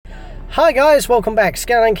Hi guys, welcome back.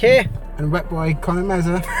 Scatlink here. And Wet Boy Connor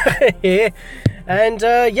Mezza here. And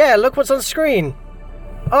yeah, look what's on screen.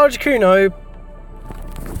 Articuno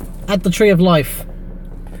at the Tree of Life.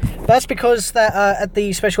 That's because that at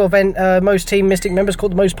the special event, most Team Mystic members caught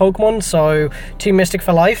the most Pokemon, so Team Mystic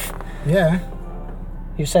for life. Yeah.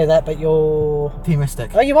 You say that, but you're... Team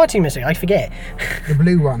Mystic. Oh, you are Team Mystic, I forget. The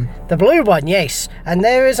blue one. The blue one, yes. And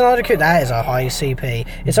there is an Articuno. That is a high CP.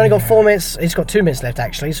 It's only got 4 minutes. It's got 2 minutes left,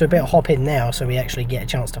 actually, so we better hop in now so we actually get a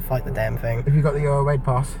chance to fight the damn thing. Have you got the raid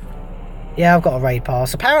pass? Yeah, I've got a raid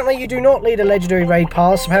pass. Apparently, you do not need a legendary raid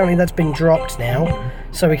pass. Apparently, that's been dropped now.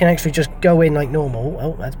 So we can actually just go in like normal.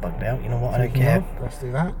 Oh, that's bugged out. You know what? I don't care. Let's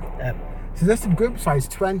do that. So that's the group size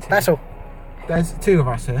 20. That's all. There's 2 of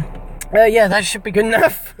us here. Yeah, that should be good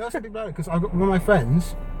enough. That's a big bloke because I've got one of my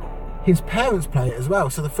friends. His parents play it as well,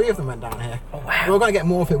 so the 3 of them went down here. Oh, wow. We were going to get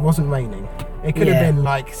more if it wasn't raining. It could have been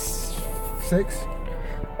like 6.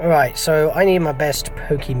 Alright, so I need my best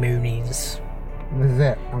Pokemoonies. This is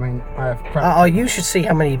it. I mean, I have oh, you should see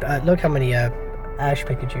how many, look how many Ash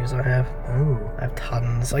Pikachus I have. Oh. I have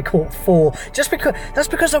tons. I caught 4. Just because, that's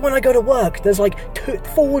because when I go to work, there's like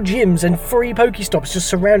 4 gyms and 3 Pokestops just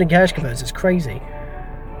surrounding cash converters. It's crazy.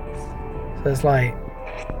 So it's like,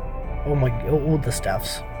 oh my, all the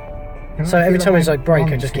stuffs. So every time it's like break,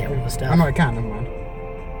 I just get all the stuff. I know I can, never mind.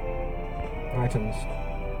 Items.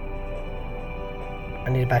 I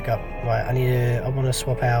need to back up. Right, I want to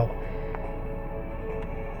swap out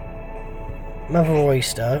Mother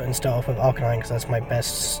Oyster and start off with Arcanine because that's my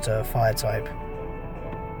best fire type.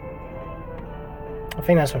 I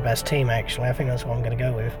think that's my best team actually. I think that's what I'm going to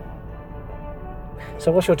go with.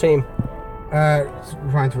 So what's your team?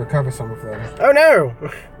 Trying to recover some of them. Oh no!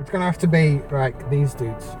 It's going to have to be like these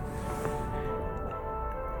dudes.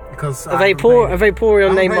 Because a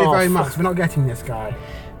Vaporeon named Marth. Very much. We're not getting this guy.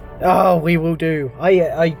 Oh, we will do.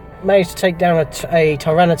 I managed to take down a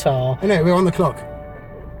Tyranitar. Oh, no, we're on the clock.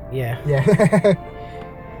 Yeah. Yeah.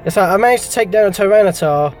 It's like I managed to take down a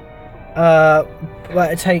Tyranitar. I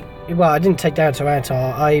didn't take down a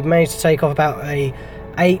Tyranitar. I managed to take off about a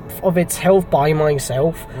 1/8 of its health by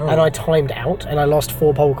myself, and I timed out, and I lost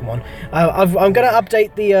 4 Pokemon. I'm going to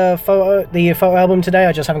update the photo album today.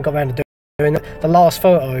 I just haven't got around to doing it. The last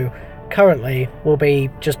photo currently will be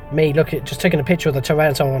just me just taking a picture of the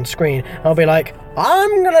Tyranitar on screen. I'll be like,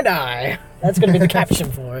 I'm gonna die. That's gonna be the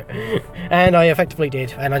caption for it. And I effectively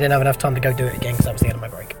did, and I didn't have enough time to go do it again because that was the end of my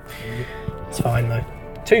break. It's fine though.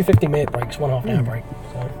 2 50-minute breaks, 1 half-hour break.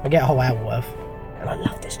 So I get a whole hour worth. And I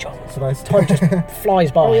love this job. Time just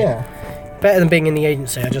flies by. Oh, yeah. Better than being in the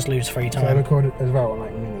agency, I just lose free time. So I record it as well on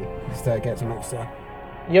like mini, just to get some extra.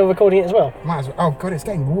 You're recording it as well? Might as well. Oh god, it's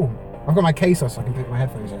getting warm. I've got my case off so I can put my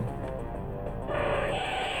headphones in.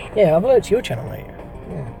 Yeah, I've learned your channel, mate.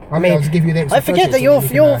 Yeah. I mean, I'll give you the I forget that your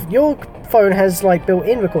phone has like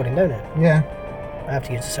built-in recording, don't it? Yeah. I have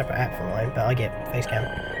to use a separate app for mine, but I get face cam.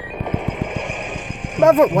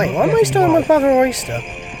 Wait, why am I starting with Mother Oyster?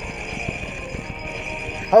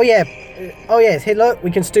 Oh yeah, hey look, we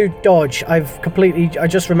can do dodge. I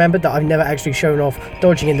just remembered that I've never actually shown off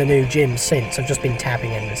dodging in the new gym since. I've just been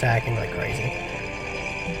tapping and attacking like crazy.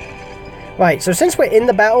 Right, so since we're in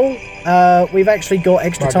the battle, we've actually got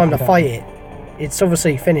extra time to fight it. It's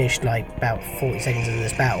obviously finished like about 40 seconds into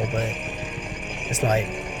this battle, but it's like,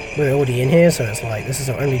 we're already in here, so it's like, this is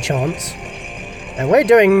our only chance. And we're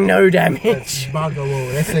doing no damage. Bugger all.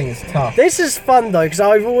 This thing is tough. This is fun though, because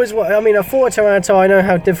I've always... I mean, I fought a Tyranitar, I know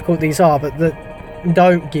how difficult these are, but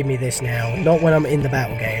don't give me this now. Not when I'm in the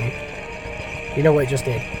battle game. You know what it just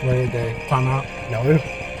did? What did it do? Time out? No.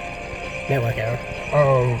 Network error.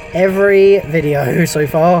 Oh. Every video so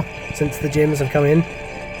far, since the gyms have come in...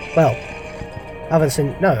 Well, other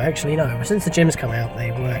than... No, actually no. Since the gyms come out,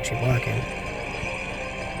 they were actually working.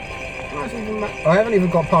 I haven't even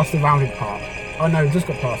got past the rounded part. Oh no, just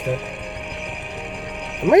got past it.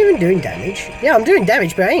 Am I even doing damage? Yeah, I'm doing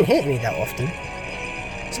damage, but I ain't hitting me that often.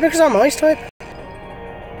 Is it because I'm ice type?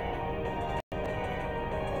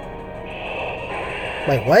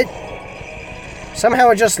 Wait, what? Somehow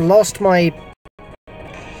I just lost my...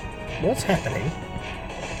 What's happening?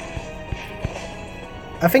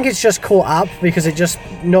 I think it's just caught up because it just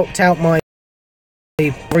knocked out my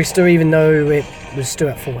Oyster even though it was still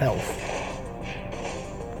at full health.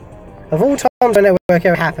 Of all times when network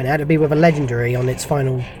error happened, it had to be with a legendary on its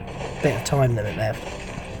final bit of time limit left.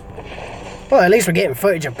 Well, at least we're getting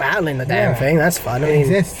footage of battling the damn thing. That's fun. I mean, it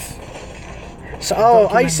exists. So,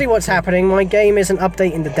 I see what's happening. My game isn't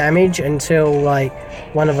updating the damage until like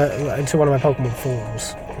one of my Pokemon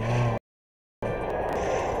falls.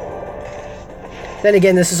 Then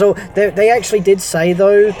again, this is all... They actually did say,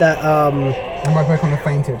 though, that... And my Pokemon have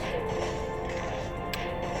fainted.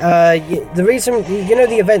 The reason... You know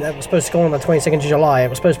the event that was supposed to go on the 22nd of July? It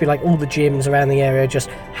was supposed to be like all the gyms around the area just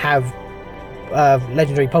have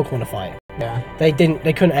legendary Pokemon to fight. Yeah. They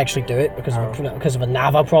couldn't actually do it because of a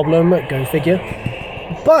Nava problem, go figure.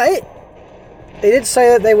 But... They did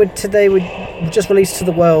say that they would just release to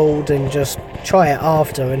the world and just try it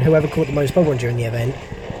after, and whoever caught the most Pokemon during the event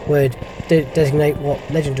would designate what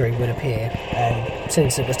legendary would appear. And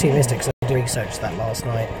since it was Team Mystics, I did research that last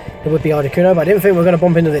night. It would be Articuno, but I didn't think we were going to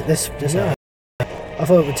bump into it this Yeah. I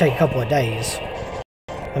thought it would take a couple of days.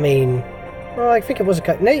 I mean, well, I think it was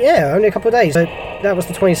only a couple of days. So that was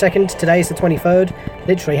the 22nd. Today's the 23rd.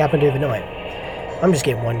 Literally happened overnight. I'm just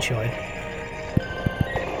getting one-shot.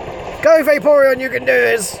 Go Vaporeon, you can do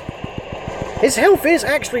this! His health is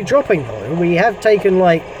actually dropping though. We have taken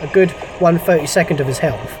like a good 1/32 of his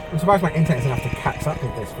health. I'm surprised my internet's going to have to catch up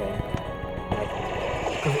with this thing.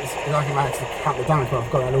 Because it's like I managed to count the damage, but I've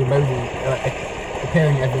got that little loading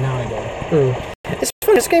appearing every now and again. It's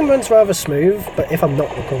fun, this game runs rather smooth, but if I'm not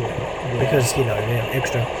recording, because, you know,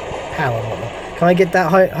 extra power and whatnot. Can I get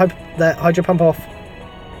that Hydro Pump off?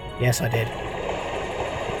 Yes, I did.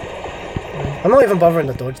 I'm not even bothering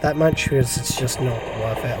to dodge that much because it's just not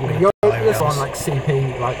worth it. You're on like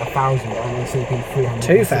CP like 1,000, I'm on CP 300.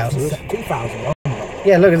 2,000? 2,000.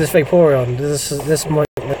 Yeah, look at this Vaporeon. This might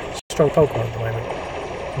be a strong Pokemon at the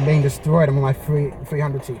moment. I'm being destroyed. I'm on my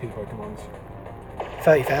 300 CP Pokemons.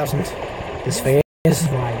 30,000. This thing is.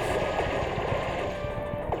 Nice.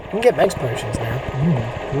 You can get Max Potions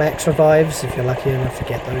now. Max Revives if you're lucky enough to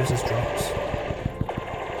get those as drops.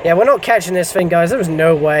 Yeah, we're not catching this thing, guys. There was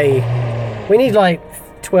no way. We need like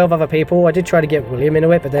 12 other people. I did try to get William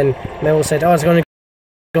into it, but then Mel said, "Oh, it's going to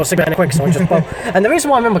go 6 minutes quick," so I just bombed. And the reason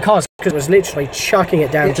why I remember cars is because it was literally chucking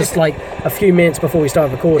it down just like a few minutes before we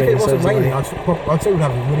started recording. If it wasn't raining, I'd say we'd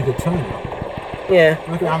have a really good turnout. Yeah.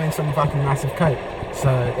 Look at having some fucking massive coat, so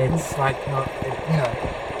it's like you know.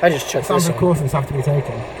 I just chucked some this on. precautions have to be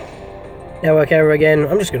taken. Network error again.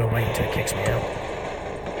 I'm just going to wait until it kicks me out.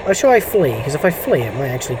 Or should I flee? Because if I flee, it might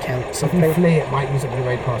actually count something. If you flee, it might use up the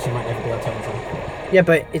raid pass, you might never be able to enter. Yeah,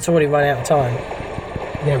 but it's already run out of time.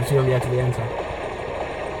 Yeah, but you won't be able to re-enter.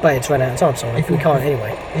 But it's run out of time, so we can't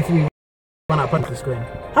anyway. If you run out of the screen.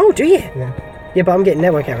 Oh, do you? Yeah. Yeah, but I'm getting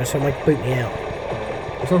network error, so it might boot me out.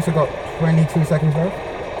 It's also got 22 seconds left.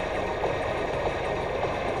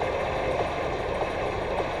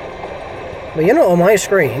 But you're not on my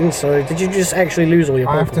screen, so did you just actually lose all your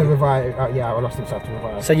Pokemon? I have to revive. Yeah, I lost him, so I have to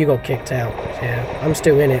revive. So you got kicked out. Yeah, I'm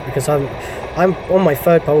still in it because I'm on my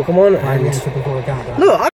third Pokemon. And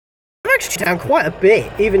look, I've actually down quite a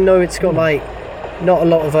bit, even though it's got like not a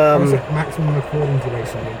lot of maximum recording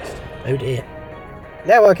duration reached. Oh dear.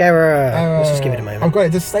 Network error. Let's just give it a moment. I've got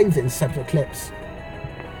it. Just saved it in separate clips.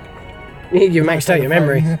 You maxed out your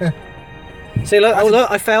memory. See, look. Oh,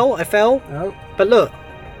 look. I fell. Oh. But look.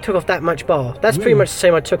 Took off that much bar. That's pretty much the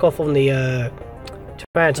same I took off on the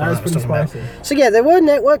That was pretty spicy. So yeah, there were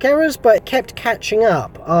network errors, but it kept catching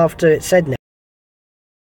up after it said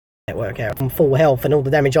network error. From full health and all the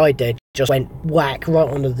damage I did just went whack right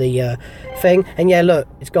onto the thing. And yeah, look,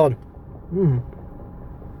 it's gone.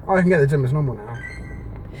 Oh, I can get the gym as normal now.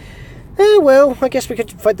 Well, I guess we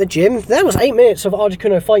could fight the gym. That was 8 minutes of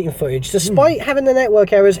Articuno fighting footage. Despite having the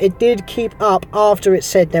network errors, it did keep up after it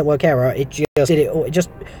said network error. It just did it all. It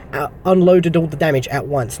just unloaded all the damage at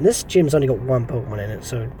once. And this gym's only got one Pokemon in it,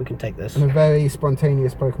 so we can take this. And a very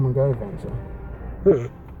spontaneous Pokemon Go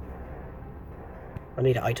adventure. I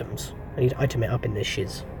need items. I need to item it up in this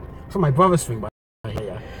shiz. So my brother's stream by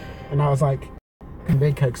here, and I was like,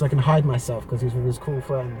 big coat because I can hide myself because he's with his cool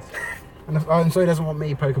friends. And so he doesn't want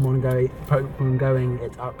me Pokemon going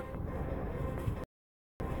it up.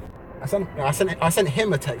 I sent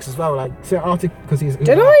him a text as well, like because he's.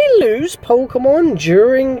 Did I lose Pokemon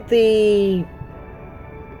during the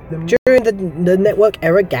network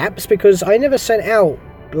error gaps? Because I never sent out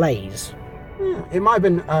Blaze. Yeah, it might have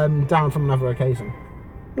been down from another occasion.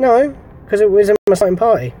 No, because it was in my starting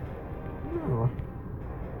party. Oh.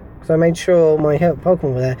 So I made sure my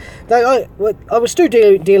Pokemon were there. I was still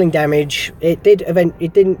dealing damage. It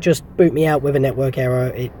didn't just boot me out with a network error.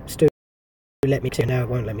 It still let me. Now it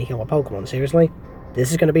won't let me heal my Pokemon. Seriously,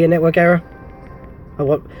 this is going to be a network error.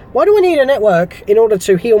 Why do I need a network in order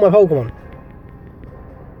to heal my Pokemon?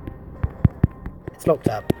 It's locked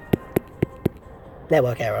up.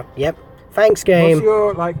 Network error. Yep. Thanks, game. What's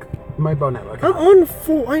your mobile network? I'm on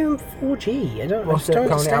 4G. I don't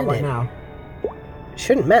understand right now.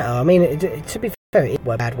 Shouldn't matter. I mean, to be fair, it's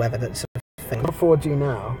bad weather. That's a thing. I've got 4G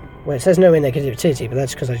now. Well, it says no negativity, but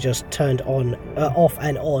that's because I just turned on, off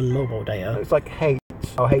and on mobile data. It's like hate.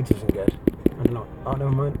 Oh, hate isn't good. I don't know. Oh,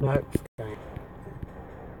 never mind. No, it's okay.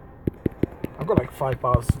 I've got like 5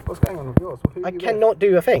 bars. What's going on with yours? I cannot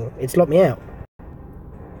do a thing. It's locked me out.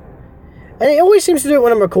 And it always seems to do it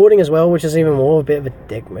when I'm recording as well, which is even more a bit of a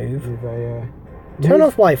dick move. Turn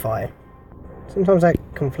off Wi-Fi. Sometimes that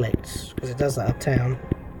conflicts, because it does that uptown.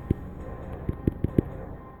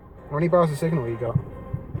 How many bars of signal you got?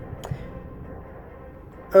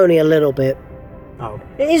 Only a little bit. Oh.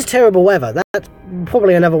 It is terrible weather. That's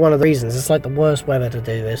probably another one of the reasons. It's like the worst weather to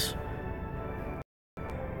do this.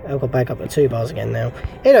 I've got back up to 2 bars again now.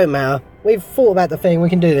 It don't matter. We've thought about the thing. We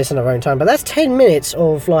can do this in our own time. But that's 10 minutes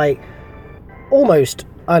of, like, almost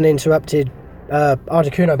uninterrupted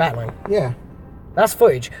Articuno battling. Yeah. That's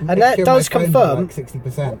footage. And that does confirm... Like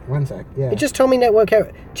 60%. 1 sec. Yeah. It just told me network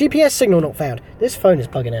error. GPS signal not found. This phone is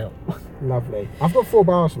plugging out. Lovely. I've got 4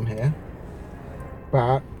 bars from here.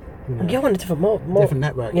 But... You're on a different different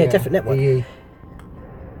network. Yeah, different network.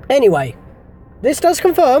 Anyway, this does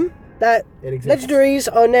confirm that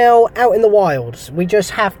legendaries are now out in the wild. We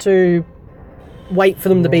just have to wait for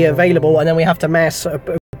them to be available, and then we have to mass a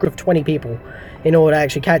group of 20 people in order to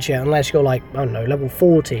actually catch it, unless you're like, I don't know, level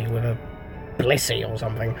 40 with a Blissey or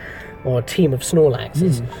something, or a team of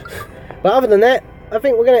Snorlaxes. But other than that, I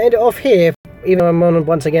think we're going to end it off here. Even though I'm on,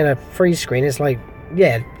 once again, a freeze screen, it's like,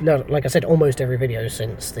 yeah, like I said, almost every video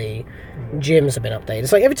since the gyms have been updated.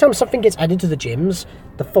 It's like every time something gets added to the gyms,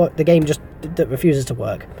 the game just refuses to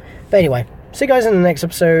work. But anyway, see you guys in the next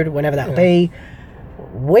episode, whenever that'll be.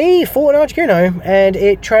 We fought an Articuno, and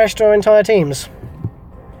it trashed our entire teams.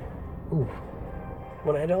 Ooh.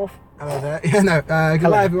 Want to end it off? Hello there. Yeah, no.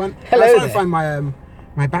 Goodbye, everyone. Hello I was trying there. to find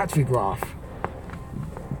my battery graph.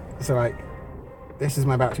 So, like, this is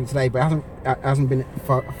my battery today, but it hasn't been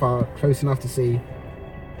far close enough to see.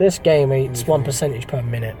 This game eats 1% per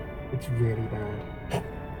minute. It's really bad.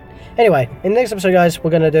 Anyway, in the next episode, guys, we're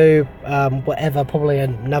going to do whatever, probably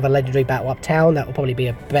another legendary battle uptown. That will probably be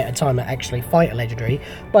a better time to actually fight a legendary.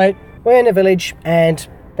 But we're in a village, and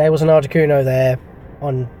there was an Articuno there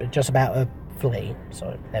on just about a flea.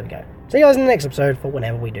 So there we go. See you guys in the next episode for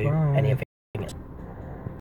whenever we do any of it.